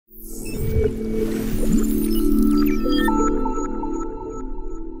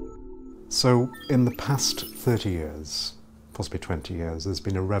So in the past 30 years, possibly 20 years, there's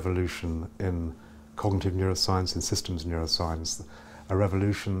been a revolution in cognitive neuroscience and systems neuroscience, a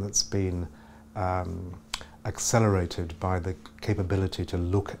revolution that's been accelerated by the capability to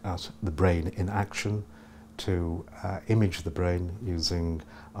look at the brain in action, to image the brain using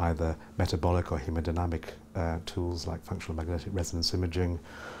either metabolic or hemodynamic tools like functional magnetic resonance imaging,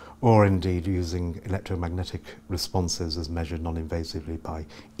 or indeed using electromagnetic responses as measured non-invasively by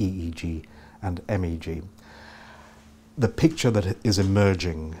EEG and MEG. The picture that is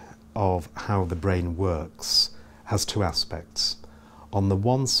emerging of how the brain works has two aspects. On the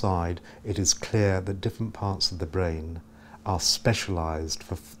one side, it is clear that different parts of the brain are specialized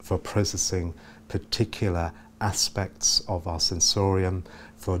for processing particular aspects of our sensorium,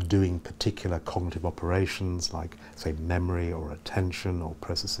 for doing particular cognitive operations like, say, memory or attention or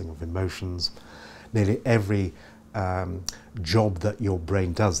processing of emotions. Nearly every job that your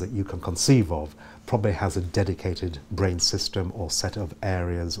brain does that you can conceive of probably has a dedicated brain system or set of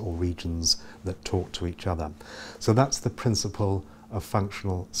areas or regions that talk to each other. So that's the principle of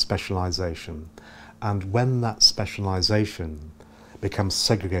functional specialization. And when that specialization becomes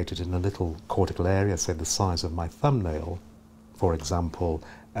segregated in a little cortical area, say the size of my thumbnail, for example,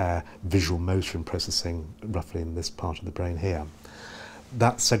 visual motion processing roughly in this part of the brain here,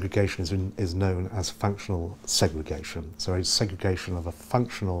 that segregation is known as functional segregation. So a segregation of a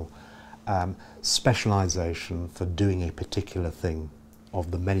functional specialization for doing a particular thing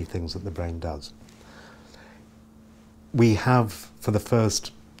of the many things that the brain does. We have, for the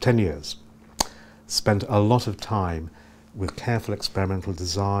first 10 years, spent a lot of time with careful experimental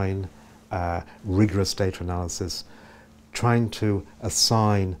design, rigorous data analysis, trying to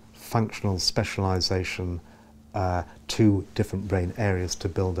assign functional specialization to different brain areas to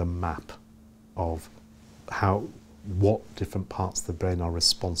build a map of what different parts of the brain are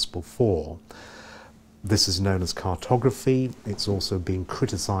responsible for. This is known as cartography. It's also been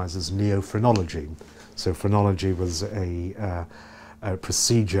criticized as neophrenology. So phrenology was a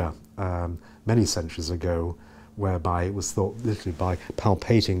procedure many centuries ago whereby it was thought literally by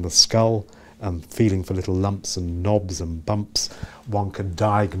palpating the skull and feeling for little lumps and knobs and bumps, one could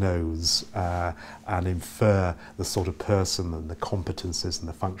diagnose and infer the sort of person and the competences and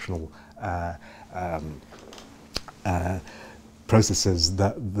the functional processes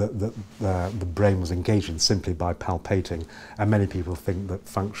that the brain was engaged in simply by palpating. And many people think that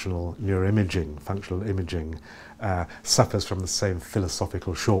functional neuroimaging, functional imaging, suffers from the same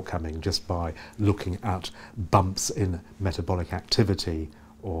philosophical shortcoming just by looking at bumps in metabolic activity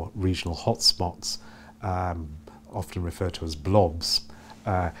or regional hotspots, often referred to as blobs.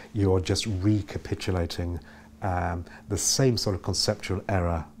 You're just recapitulating the same sort of conceptual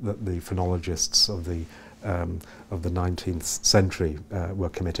error that the phrenologists of the 19th century were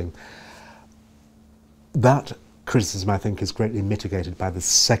committing. That criticism, I think, is greatly mitigated by the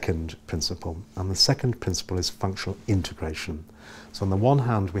second principle, and the second principle is functional integration. So on the one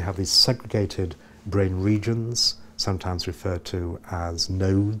hand, we have these segregated brain regions, sometimes referred to as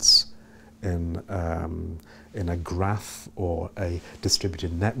nodes in a graph or a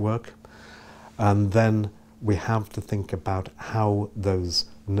distributed network, and then we have to think about how those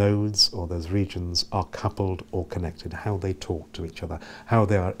nodes or those regions are coupled or connected, how they talk to each other, how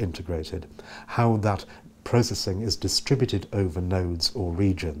they are integrated, how that processing is distributed over nodes or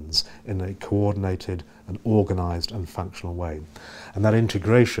regions in a coordinated and organized and functional way. And that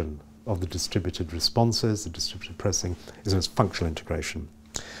integration of the distributed responses, the distributed processing, is known as functional integration.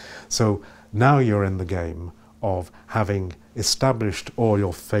 So now you're in the game of having established all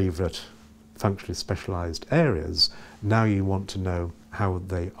your favorite functionally specialized areas. Now you want to know how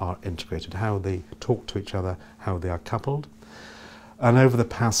they are integrated, how they talk to each other, how they are coupled. And over the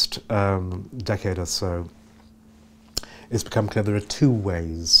past decade or so, it's become clear there are two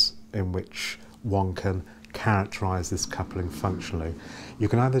ways in which one can characterize this coupling functionally. You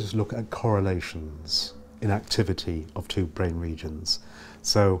can either just look at correlations in activity of two brain regions.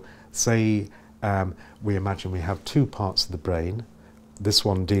 So say we imagine we have two parts of the brain, this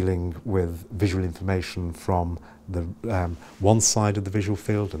one dealing with visual information from the one side of the visual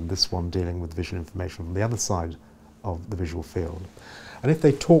field and this one dealing with visual information from the other side of the visual field. And if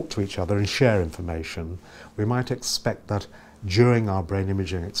they talk to each other and share information, we might expect that during our brain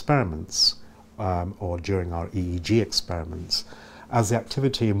imaging experiments or during our EEG experiments, as the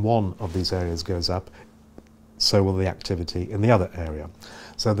activity in one of these areas goes up, so will the activity in the other area.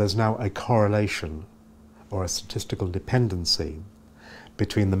 So there's now a correlation or a statistical dependency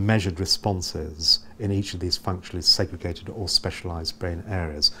between the measured responses in each of these functionally segregated or specialized brain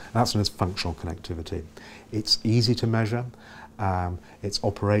areas. And that's known as functional connectivity. It's easy to measure, it's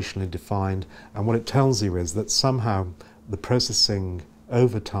operationally defined, and what it tells you is that somehow the processing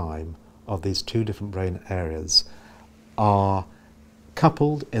over time of these two different brain areas are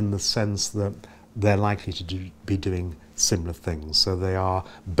coupled in the sense that they're likely to be doing similar things. So they are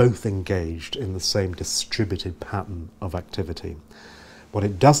both engaged in the same distributed pattern of activity. What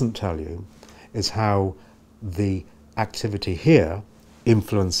it doesn't tell you is how the activity here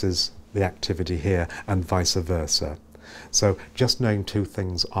influences the activity here and vice versa. So just knowing two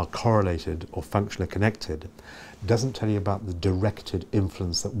things are correlated or functionally connected doesn't tell you about the directed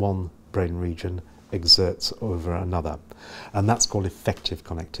influence that one brain region exerts over another. And that's called effective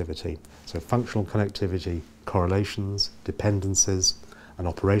connectivity. So functional connectivity, correlations, dependencies, an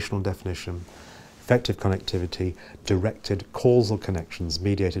operational definition. Effective connectivity, directed causal connections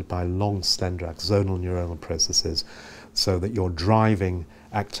mediated by long, slender axonal neuronal processes, so that you're driving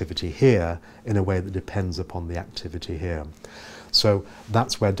activity here in a way that depends upon the activity here. So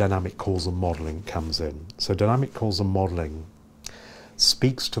that's where dynamic causal modelling comes in. So dynamic causal modelling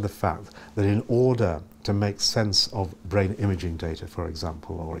speaks to the fact that in order to make sense of brain imaging data, for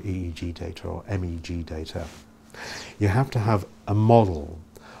example, or EEG data or MEG data, you have to have a model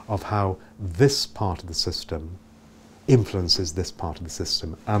of how this part of the system influences this part of the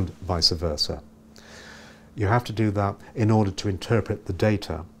system and vice versa. You have to do that in order to interpret the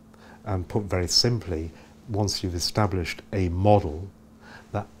data, and put very simply, once you've established a model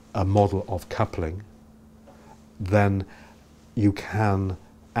of coupling, then you can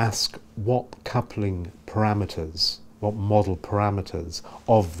ask what coupling parameters, what model parameters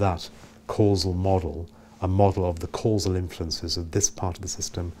of that causal model, a model of the causal influences of this part of the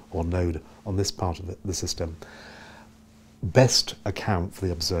system or node on this part of the system, best account for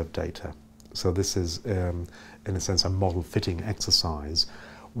the observed data. So this is, in a sense, a model fitting exercise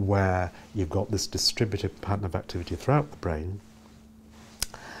where you've got this distributed pattern of activity throughout the brain,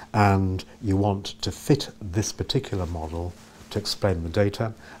 and you want to fit this particular model to explain the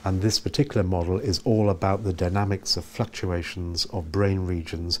data, and this particular model is all about the dynamics of fluctuations of brain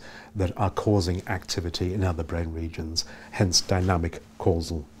regions that are causing activity in other brain regions, hence dynamic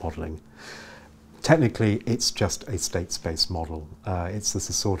causal modelling. Technically, it's just a state space model. It's the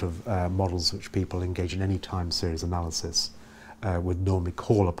sort of models which people engage in any time series analysis would normally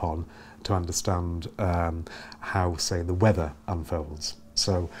call upon to understand how, say, the weather unfolds.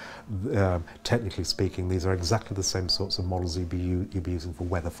 So, technically speaking, these are exactly the same sorts of models you'd be using for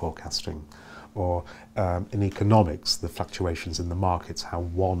weather forecasting. Or in economics, the fluctuations in the markets, how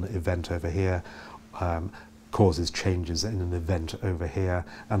one event over here causes changes in an event over here,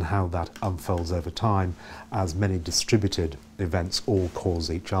 and how that unfolds over time as many distributed events all cause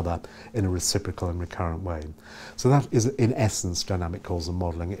each other in a reciprocal and recurrent way. So that is, in essence, dynamic causal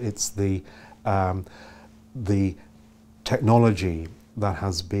modelling. It's the technology that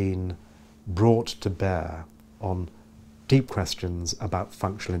has been brought to bear on deep questions about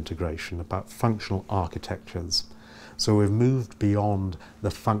functional integration, about functional architectures. So we've moved beyond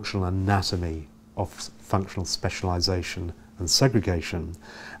the functional anatomy of functional specialization and segregation,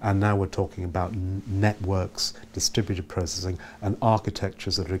 and now we're talking about networks, distributed processing, and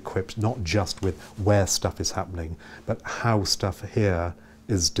architectures that are equipped not just with where stuff is happening, but how stuff here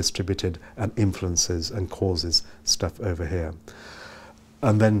is distributed and influences and causes stuff over here.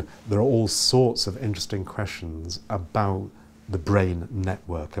 And then there are all sorts of interesting questions about the brain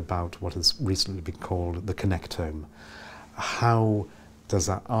network, about what has recently been called the connectome. How does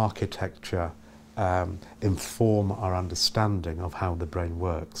that architecture inform our understanding of how the brain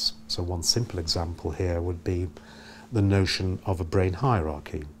works? So one simple example here would be the notion of a brain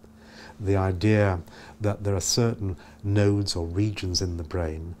hierarchy. The idea that there are certain nodes or regions in the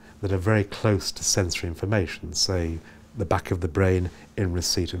brain that are very close to sensory information, say the back of the brain in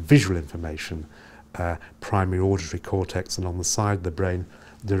receipt of visual information, primary auditory cortex, and on the side of the brain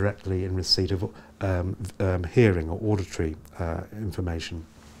directly in receipt of hearing or auditory information.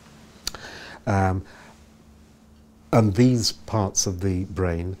 And these parts of the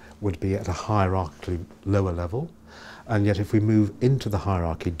brain would be at a hierarchically lower level, and yet if we move into the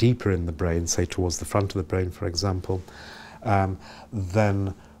hierarchy deeper in the brain, say towards the front of the brain, for example,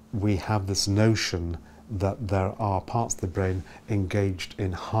 then we have this notion that there are parts of the brain engaged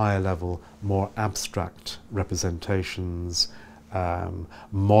in higher level, more abstract representations,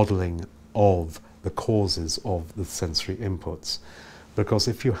 modelling of the causes of the sensory inputs. Because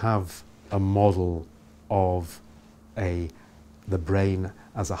if you have a model of the brain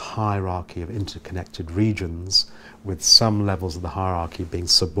as a hierarchy of interconnected regions, with some levels of the hierarchy being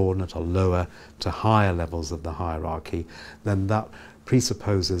subordinate or lower to higher levels of the hierarchy, then that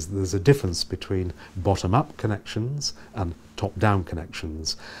presupposes there's a difference between bottom-up connections and top-down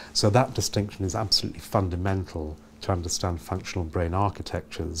connections. So that distinction is absolutely fundamental to understand functional brain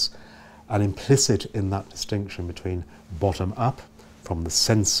architectures. And implicit in that distinction between bottom-up, from the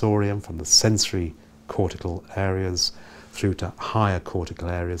sensorium, from the sensory cortical areas, through to higher cortical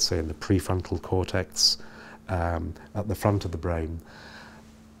areas, say in the prefrontal cortex, at the front of the brain,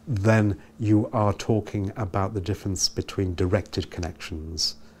 then you are talking about the difference between directed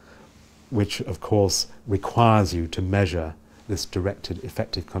connections, which of course requires you to measure this directed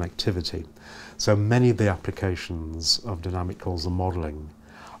effective connectivity. So many of the applications of dynamic causal modelling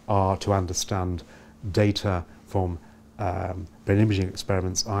are to understand data from brain imaging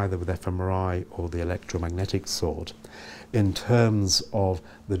experiments, either with fMRI or the electromagnetic sort, in terms of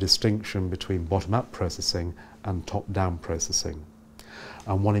the distinction between bottom-up processing and top-down processing.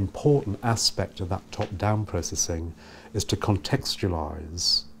 And one important aspect of that top-down processing is to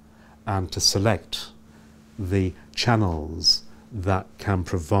contextualize and to select the channels that can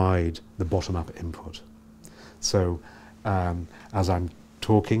provide the bottom-up input. So as I'm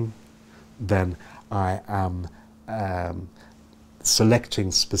talking, then I am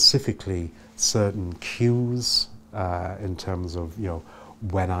selecting specifically certain cues in terms of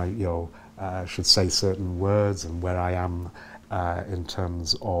when I should say certain words and where I am in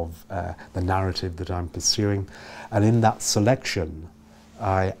terms of the narrative that I'm pursuing. And in that selection,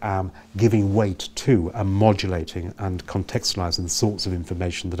 I am giving weight to and modulating and contextualizing the sorts of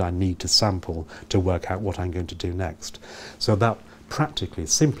information that I need to sample to work out what I'm going to do next. So that practically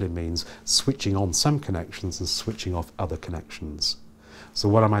simply means switching on some connections and switching off other connections. So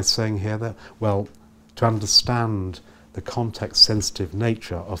what am I saying here then? Well, to understand the context-sensitive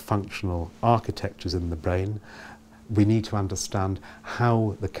nature of functional architectures in the brain, we need to understand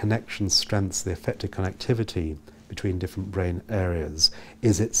how the connection strengths, the effective connectivity between different brain areas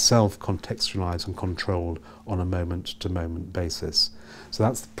is itself contextualized and controlled on a moment-to-moment basis. So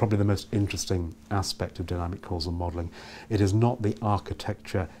that's probably the most interesting aspect of dynamic causal modelling. It is not the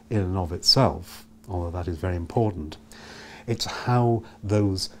architecture in and of itself, although that is very important. It's how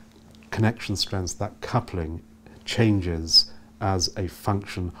those connection strengths, that coupling, changes as a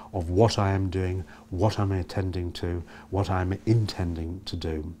function of what I am doing, what I'm attending to, what I'm intending to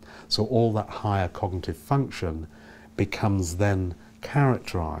do. So all that higher cognitive function becomes then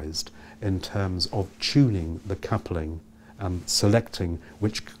characterized in terms of tuning the coupling and selecting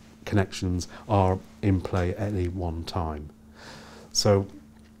which connections are in play at any one time. So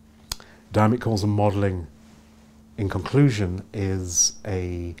dynamic causal modelling, in conclusion, is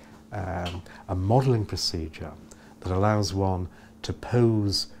a modelling procedure that allows one to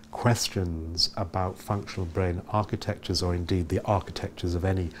pose questions about functional brain architectures, or indeed the architectures of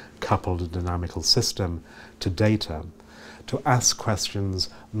any coupled and dynamical system, to data, to ask questions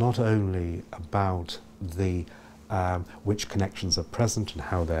not only about the which connections are present and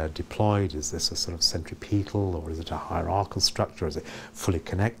how they're deployed. Is this a sort of centripetal, or is it a hierarchical structure? Is it fully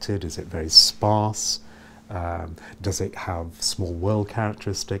connected? Is it very sparse? Does it have small world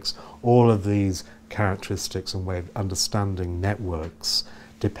characteristics? All of these characteristics and way of understanding networks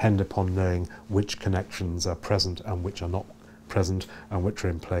depend upon knowing which connections are present and which are not present, and which are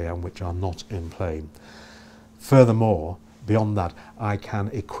in play and which are not in play. Furthermore, beyond that, I can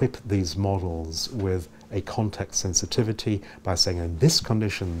equip these models with a context sensitivity by saying, in this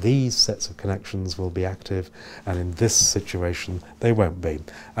condition these sets of connections will be active, and in this situation they won't be.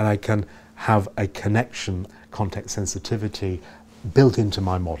 And I can have a connection context sensitivity built into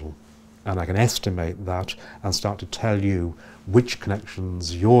my model, and I can estimate that and start to tell you which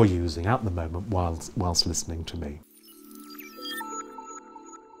connections you're using at the moment whilst listening to me.